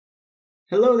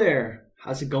Hello there,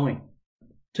 how's it going?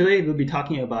 Today we'll be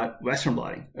talking about Western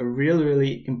blotting, a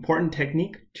really important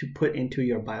technique to put into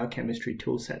your biochemistry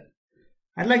toolset.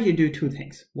 I'd like you to do two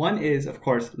things. One is, of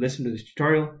course, listen to this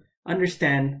tutorial,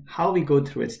 understand how we go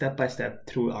through it step by step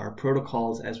through our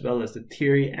protocols as well as the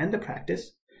theory and the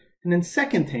practice. And then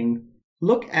second thing,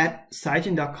 look at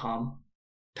Cygen.com,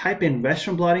 type in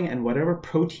Western blotting and whatever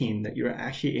protein that you're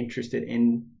actually interested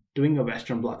in doing a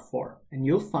Western blot for, and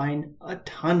you'll find a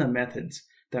ton of methods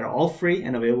that are all free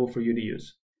and available for you to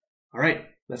use. All right,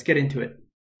 let's get into it.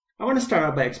 I want to start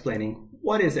out by explaining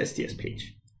what is SDS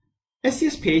Page.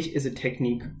 SDS Page is a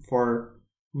technique for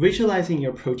visualizing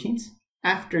your proteins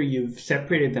after you've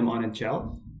separated them on a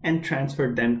gel and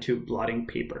transferred them to blotting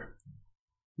paper.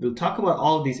 We'll talk about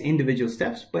all of these individual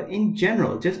steps, but in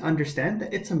general, just understand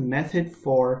that it's a method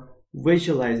for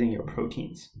visualizing your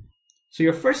proteins. So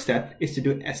your first step is to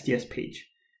do SDS Page.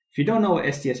 If you don't know what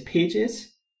SDS Page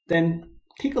is, then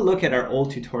take a look at our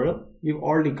old tutorial. We've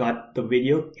already got the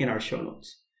video in our show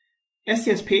notes.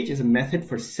 SDS Page is a method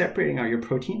for separating out your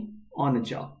protein on a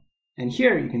gel. And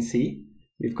here you can see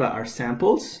we've got our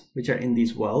samples, which are in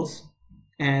these wells.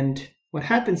 And what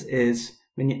happens is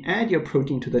when you add your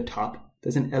protein to the top,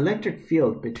 there's an electric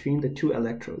field between the two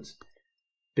electrodes,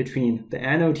 between the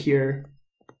anode here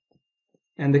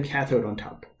and the cathode on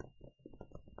top.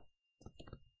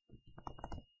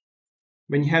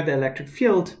 When you have the electric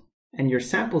field and your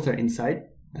samples are inside,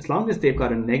 as long as they've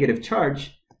got a negative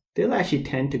charge, they'll actually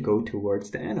tend to go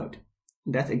towards the anode.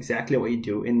 And that's exactly what you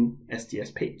do in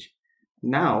SDS Page.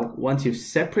 Now, once you've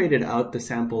separated out the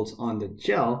samples on the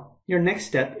gel, your next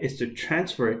step is to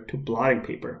transfer it to blotting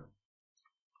paper.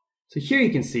 So here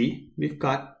you can see we've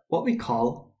got what we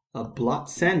call a blot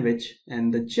sandwich,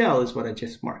 and the gel is what I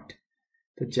just marked.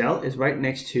 The gel is right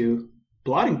next to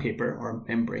blotting paper or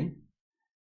membrane.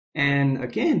 And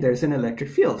again, there's an electric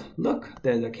field. Look,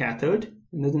 there's a cathode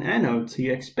and there's an anode. So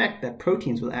you expect that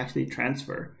proteins will actually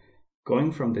transfer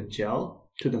going from the gel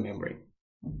to the membrane.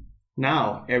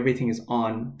 Now everything is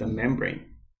on the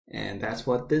membrane, and that's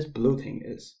what this blue thing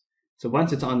is. So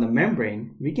once it's on the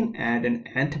membrane, we can add an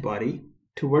antibody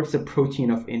towards the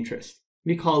protein of interest.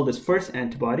 We call this first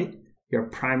antibody your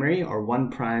primary or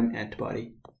 1'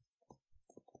 antibody.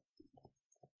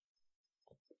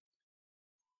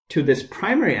 To this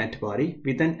primary antibody,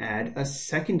 we then add a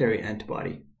secondary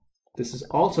antibody. This is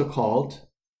also called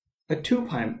a 2'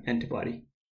 antibody.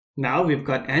 Now we've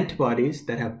got antibodies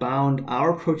that have bound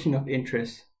our protein of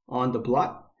interest on the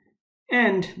blot,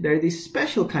 and there are these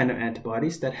special kind of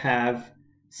antibodies that have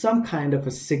some kind of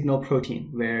a signal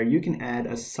protein where you can add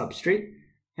a substrate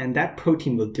and that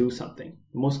protein will do something.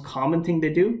 The most common thing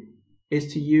they do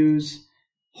is to use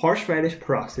horseradish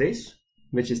peroxidase,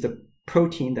 which is the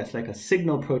protein that's like a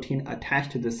signal protein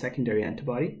attached to the secondary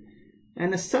antibody,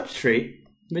 and a substrate,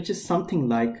 which is something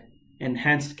like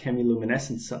enhanced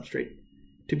chemiluminescent substrate,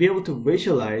 to be able to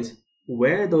visualize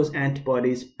where those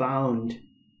antibodies bound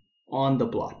on the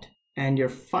blot. And your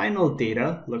final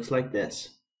data looks like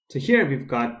this. So here we've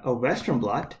got a Western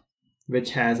blot,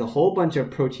 which has a whole bunch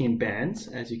of protein bands,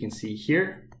 as you can see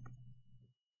here.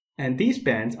 And these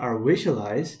bands are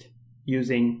visualized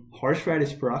using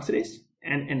horseradish peroxidase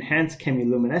and enhanced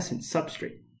chemiluminescent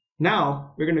substrate.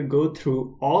 Now we're going to go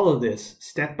through all of this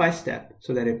step by step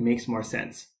so that it makes more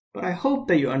sense. But I hope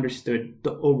that you understood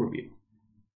the overview.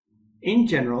 In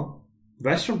general,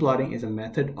 Western blotting is a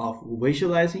method of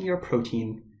visualizing your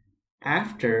protein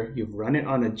after you've run it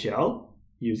on a gel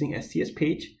using SDS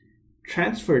Page,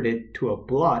 transferred it to a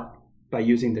blot by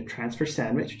using the transfer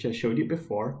sandwich, which I showed you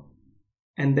before,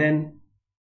 and then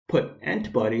put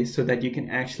antibodies so that you can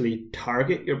actually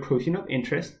target your protein of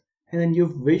interest, and then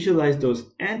you've visualized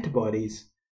those antibodies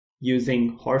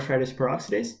using horseradish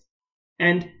peroxidase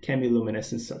and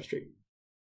chemiluminescent substrate.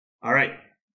 All right,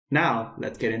 now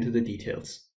let's get into the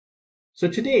details. So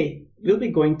today we'll be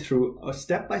going through a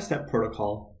step-by-step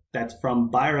protocol that's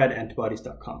from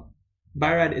bioradantibodies.com.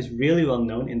 Biorad is really well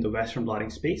known in the Western blotting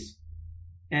space,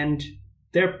 and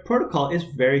their protocol is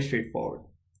very straightforward.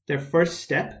 Their first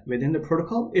step within the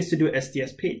protocol is to do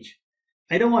SDS Page.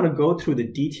 I don't want to go through the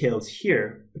details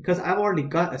here because I've already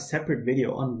got a separate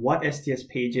video on what SDS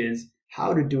Page is,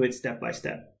 how to do it step by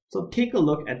step. So take a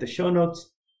look at the show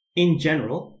notes. In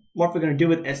general, what we're going to do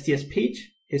with SDS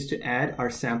Page is to add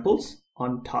our samples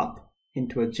on top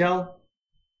into a gel,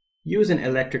 use an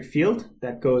electric field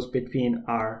that goes between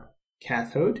our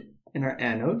cathode and our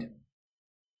anode,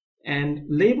 and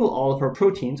label all of our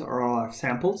proteins or all our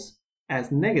samples as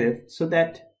negative so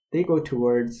that they go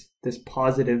towards this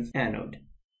positive anode.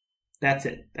 That's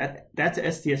it. That's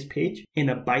SDS Page in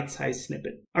a bite-sized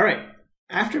snippet. All right,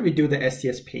 after we do the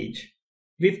SDS Page,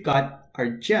 we've got our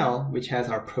gel, which has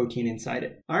our protein inside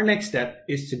it. Our next step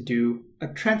is to do a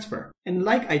transfer. And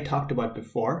like I talked about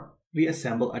before, we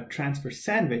assemble a transfer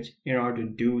sandwich in order to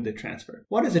do the transfer.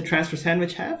 What does a transfer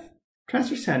sandwich have?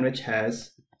 Transfer sandwich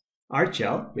has our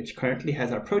gel, which currently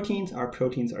has our proteins. Our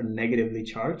proteins are negatively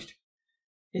charged.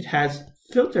 It has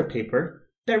filter paper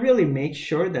that really makes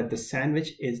sure that the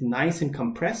sandwich is nice and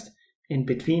compressed in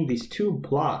between these two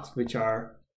blots, which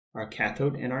are our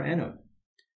cathode and our anode.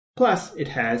 Plus, it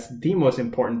has the most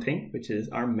important thing, which is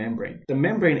our membrane. The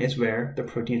membrane is where the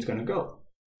protein is going to go.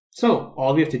 So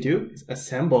all we have to do is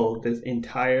assemble this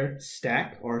entire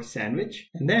stack or sandwich,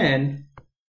 and then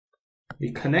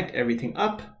we connect everything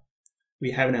up.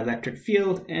 We have an electric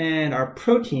field, and our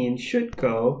protein should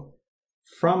go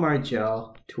from our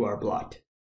gel to our blot.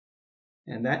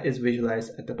 And that is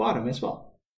visualized at the bottom as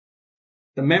well.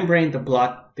 The membrane, the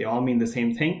blot, they all mean the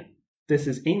same thing. This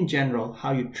is in general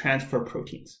how you transfer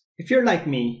proteins. If you're like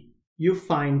me, you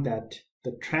find that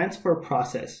the transfer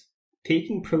process,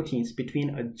 taking proteins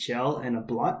between a gel and a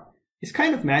blot, is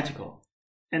kind of magical.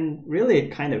 And really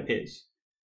it kind of is.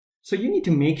 So you need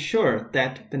to make sure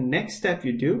that the next step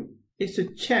you do is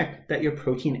to check that your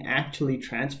protein actually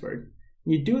transferred.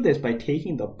 You do this by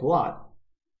taking the blot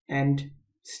and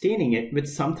staining it with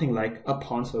something like a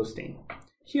Ponceau stain.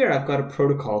 Here I've got a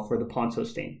protocol for the Ponceau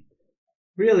stain.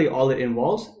 Really all it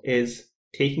involves is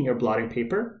taking your blotting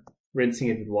paper, rinsing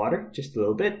it with water just a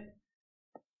little bit,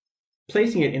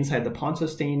 placing it inside the Ponceau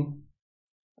stain,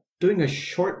 doing a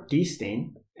short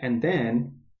destain, and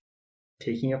then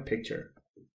taking a picture.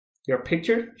 Your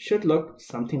picture should look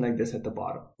something like this at the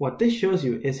bottom. What this shows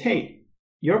you is, hey,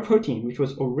 your protein, which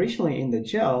was originally in the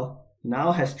gel,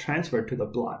 now has transferred to the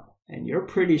blot. And you're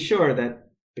pretty sure that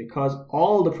because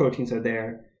all the proteins are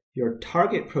there, your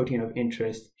target protein of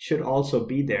interest should also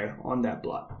be there on that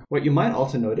blot. What you might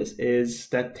also notice is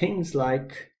that things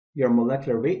like your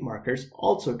molecular weight markers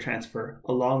also transfer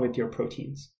along with your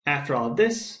proteins. After all of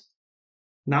this,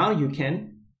 now you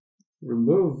can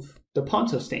remove the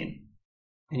Ponceau stain.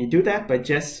 And you do that by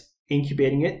just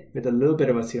incubating it with a little bit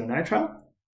of acetonitrile,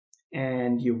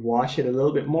 and you wash it a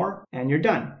little bit more, and you're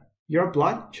done. Your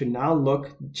blot should now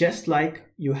look just like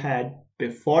you had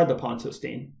before the Ponceau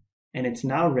stain, and it's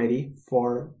now ready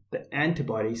for the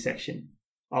antibody section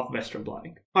of Western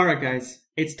Blotting. Alright guys,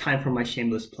 it's time for my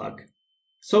shameless plug.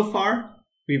 So far,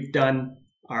 we've done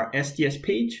our SDS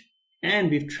page, and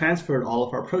we've transferred all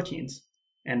of our proteins,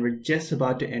 and we're just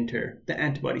about to enter the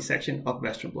antibody section of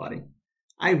Western Blotting.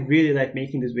 I really like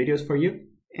making these videos for you,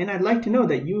 and I'd like to know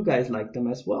that you guys like them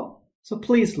as well. So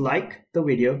please like the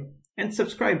video and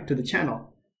subscribe to the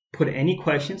channel. Put any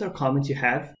questions or comments you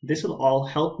have. This will all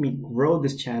help me grow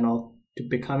this channel to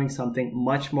becoming something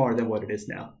much more than what it is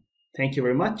now. Thank you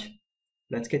very much.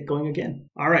 Let's get going again.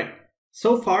 All right,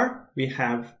 so far we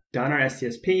have done our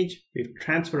SDS page, we've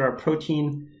transferred our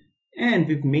protein, and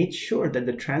we've made sure that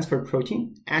the transferred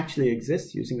protein actually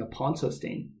exists using a Ponceau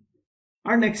stain.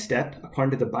 Our next step,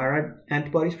 according to the Bioride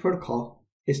antibodies protocol,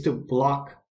 is to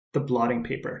block the blotting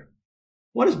paper.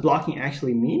 What does blocking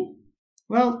actually mean?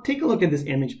 Well, take a look at this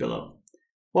image below.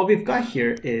 What we've got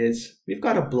here is we've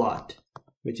got a blot,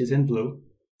 which is in blue,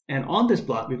 and on this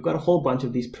blot we've got a whole bunch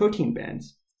of these protein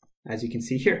bands, as you can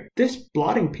see here. This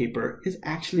blotting paper is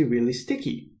actually really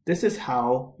sticky. This is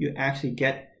how you actually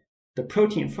get the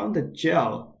protein from the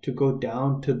gel to go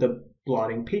down to the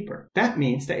blotting paper. That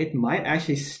means that it might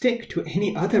actually stick to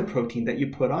any other protein that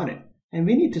you put on it. And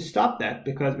we need to stop that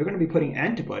because we're going to be putting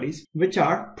antibodies, which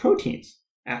are proteins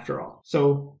after all.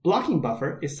 So blocking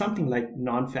buffer is something like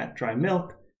non-fat dry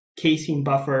milk, casein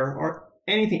buffer, or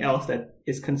anything else that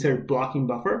is considered blocking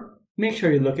buffer. Make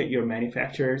sure you look at your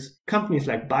manufacturers. Companies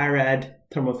like Bioride,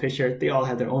 Thermo Fisher, they all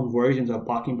have their own versions of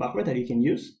blocking buffer that you can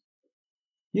use.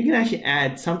 You can actually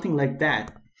add something like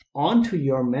that onto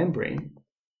your membrane,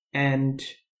 and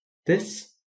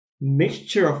this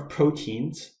mixture of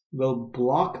proteins will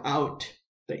block out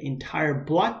the entire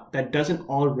blot that doesn't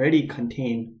already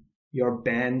contain your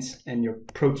bands and your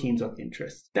proteins of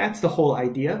interest. That's the whole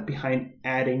idea behind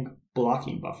adding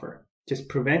blocking buffer. Just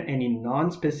prevent any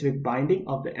non-specific binding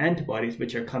of the antibodies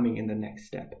which are coming in the next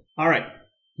step. All right,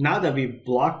 now that we've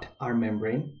blocked our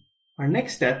membrane, our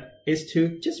next step is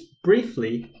to just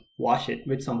briefly wash it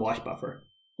with some wash buffer.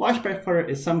 Wash buffer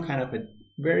is some kind of a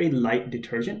very light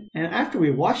detergent, and after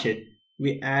we wash it,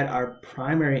 we add our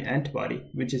primary antibody,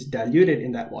 which is diluted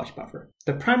in that wash buffer.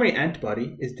 The primary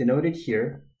antibody is denoted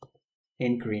here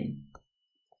in green.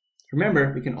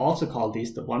 Remember, we can also call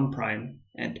these the 1'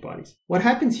 antibodies. What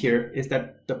happens here is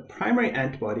that the primary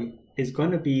antibody is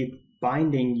going to be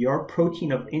binding your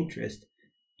protein of interest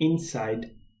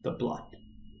inside the blot.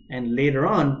 And later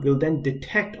on, we'll then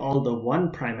detect all the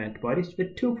 1' antibodies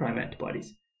with 2'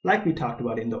 antibodies, like we talked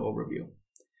about in the overview.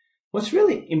 What's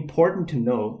really important to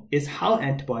know is how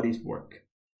antibodies work.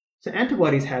 So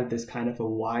antibodies have this kind of a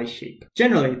Y shape.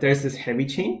 Generally, there's this heavy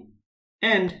chain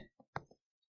and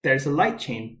there's a light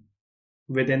chain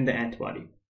within the antibody.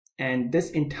 And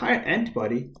this entire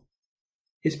antibody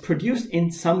is produced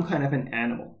in some kind of an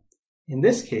animal. In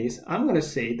this case, I'm going to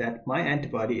say that my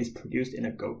antibody is produced in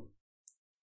a goat.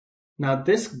 Now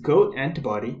this goat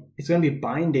antibody is going to be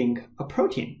binding a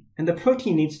protein, and the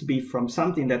protein needs to be from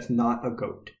something that's not a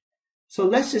goat. So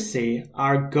let's just say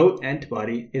our goat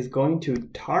antibody is going to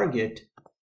target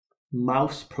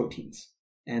mouse proteins,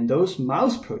 and those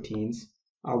mouse proteins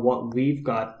are what we've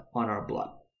got on our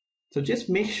blot. So just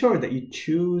make sure that you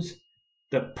choose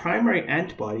the primary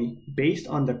antibody based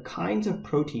on the kinds of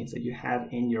proteins that you have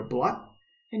in your blot,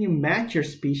 and you match your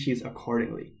species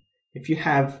accordingly. If you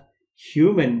have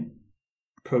human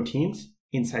proteins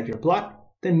inside your blot,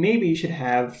 then maybe you should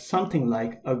have something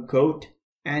like a goat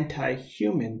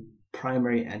anti-human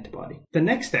primary antibody. The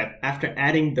next step after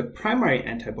adding the primary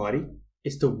antibody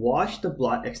is to wash the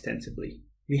blot extensively.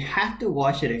 We have to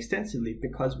wash it extensively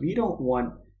because we don't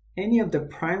want any of the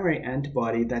primary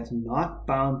antibody that's not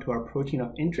bound to our protein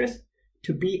of interest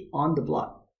to be on the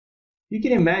blot. You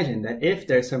can imagine that if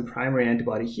there's some primary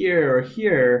antibody here or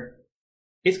here,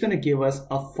 it's going to give us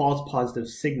a false positive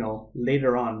signal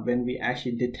later on when we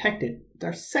actually detect it with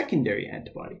our secondary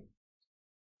antibody.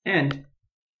 And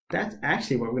that's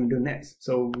actually what we're going to do next.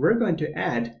 So we're going to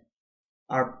add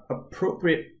our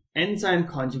appropriate enzyme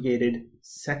conjugated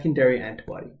secondary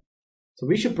antibody. So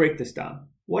we should break this down.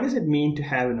 What does it mean to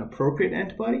have an appropriate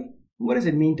antibody? What does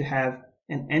it mean to have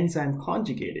an enzyme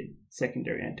conjugated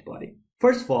secondary antibody?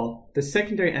 First of all, the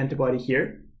secondary antibody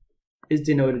here is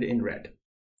denoted in red.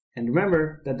 And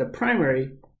remember that the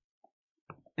primary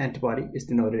antibody is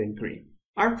denoted in green.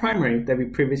 Our primary that we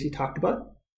previously talked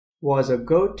about was a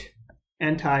goat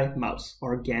anti-mouse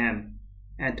or GAM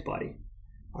antibody.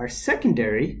 Our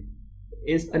secondary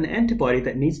is an antibody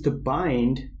that needs to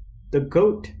bind the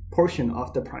goat portion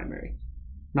of the primary,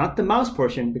 not the mouse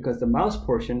portion, because the mouse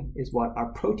portion is what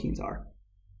our proteins are.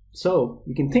 So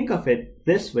you can think of it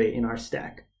this way in our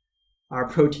stack. Our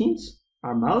proteins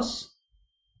are mouse,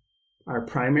 our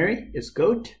primary is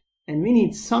goat, and we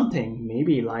need something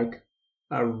maybe like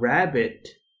a rabbit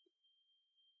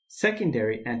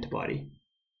secondary antibody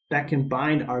that can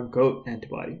bind our goat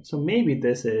antibody. So maybe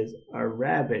this is a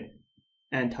rabbit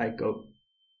anti-goat,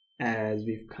 as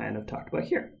we've kind of talked about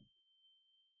here.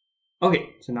 Okay,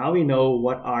 so now we know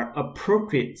what our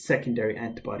appropriate secondary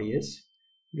antibody is.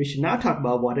 We should now talk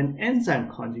about what an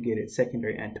enzyme conjugated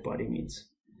secondary antibody means.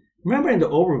 Remember in the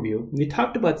overview, we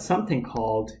talked about something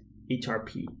called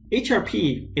HRP.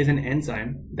 HRP is an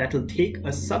enzyme that will take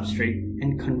a substrate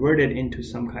and convert it into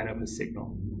some kind of a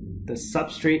signal. The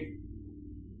substrate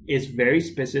is very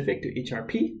specific to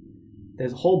HRP.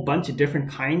 There's a whole bunch of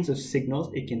different kinds of signals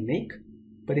it can make,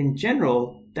 but in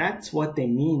general, that's what they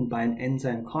mean by an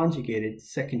enzyme conjugated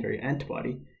secondary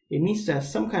antibody. It needs to have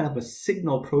some kind of a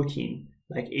signal protein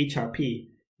like HRP,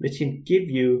 which can give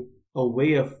you a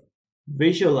way of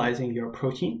visualizing your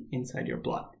protein inside your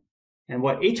blot. And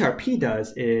what HRP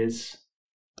does is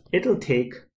it'll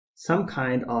take some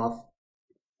kind of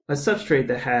a substrate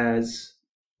that has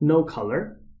no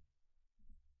color,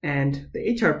 and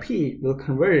the HRP will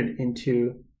convert it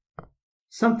into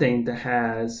something that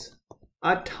has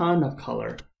a ton of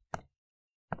color.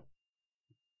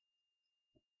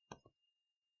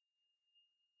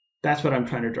 That's what I'm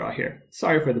trying to draw here.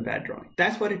 Sorry for the bad drawing.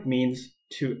 That's what it means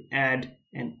to add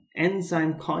an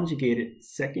enzyme conjugated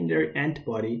secondary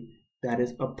antibody that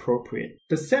is appropriate.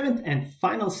 The seventh and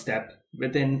final step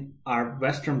within our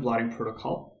Western blotting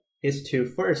protocol is to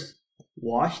first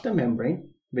wash the membrane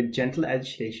with gentle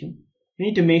agitation. We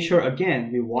need to make sure,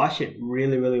 again, we wash it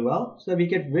really, really well so that we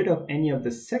get rid of any of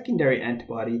the secondary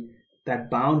antibody that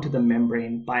bound to the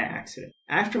membrane by accident.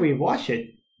 After we wash it,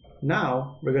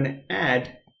 now we're going to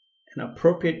add an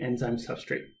appropriate enzyme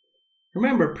substrate.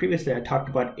 Remember, previously I talked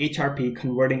about HRP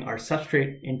converting our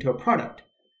substrate into a product.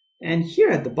 And here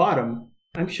at the bottom,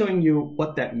 I'm showing you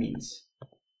what that means.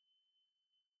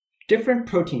 Different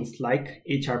proteins like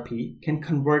HRP can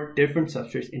convert different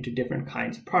substrates into different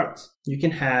kinds of products. You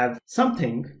can have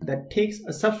something that takes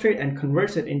a substrate and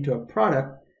converts it into a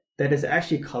product that is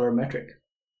actually colorimetric.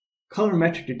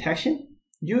 Colorimetric detection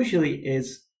usually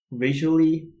is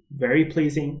visually very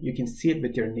pleasing. You can see it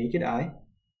with your naked eye,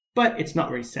 but it's not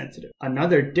very sensitive.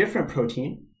 Another different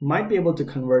protein might be able to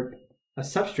convert a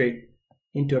substrate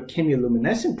into a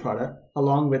chemiluminescent product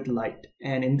along with light.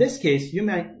 And in this case, you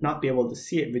might not be able to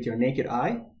see it with your naked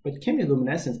eye, but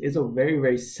chemiluminescence is a very,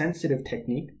 very sensitive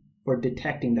technique for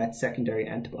detecting that secondary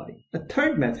antibody. A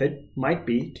third method might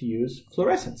be to use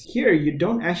fluorescence. Here, you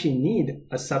don't actually need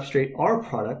a substrate or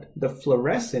product. The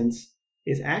fluorescence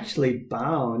is actually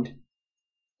bound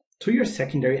to your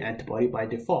secondary antibody by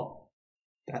default.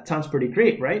 That sounds pretty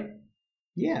great, right?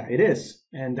 Yeah, it is.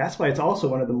 And that's why it's also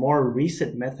one of the more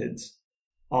recent methods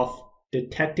of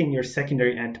detecting your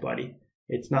secondary antibody.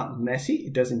 It's not messy.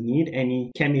 It doesn't need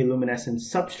any chemiluminescent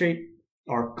substrate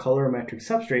or colorimetric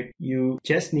substrate. You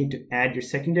just need to add your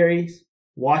secondaries,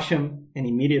 wash them, and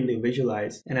immediately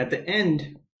visualize. And at the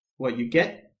end, what you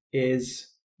get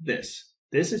is this.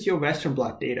 This is your Western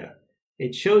blot data.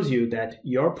 It shows you that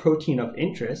your protein of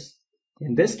interest,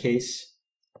 in this case,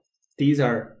 these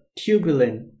are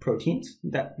tubulin proteins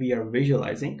that we are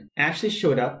visualizing, actually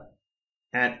showed up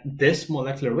at this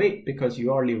molecular weight because you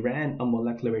already ran a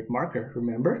molecular weight marker,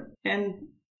 remember? And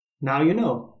now you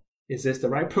know, is this the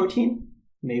right protein?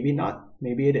 Maybe not,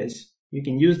 maybe it is. You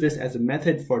can use this as a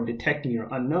method for detecting your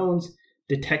unknowns,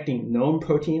 detecting known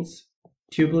proteins.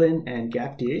 Tubulin and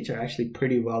GAPDH are actually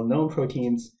pretty well-known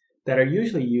proteins that are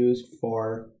usually used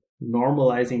for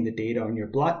normalizing the data on your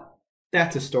blot.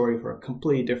 That's a story for a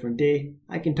completely different day.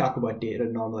 I can talk about data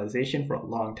normalization for a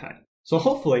long time. So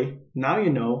hopefully now you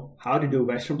know how to do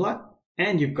Western blot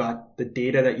and you've got the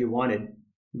data that you wanted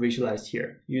visualized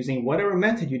here using whatever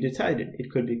method you decided.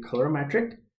 It could be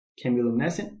colorimetric,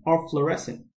 chemiluminescent, or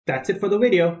fluorescent. That's it for the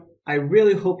video. I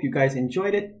really hope you guys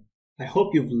enjoyed it. I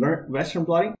hope you've learned Western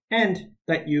blotting and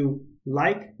that you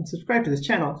like and subscribe to this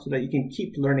channel so that you can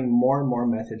keep learning more and more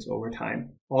methods over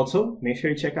time. Also, make sure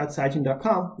you check out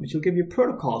Cygen.com, which will give you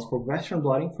protocols for Western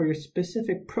blotting for your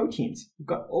specific proteins. We've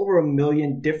got over 1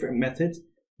 million different methods,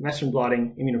 Western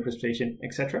blotting, immunoprecipitation,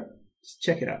 etc. Just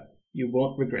check it out. You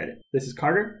won't regret it. This is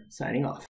Carter, signing off.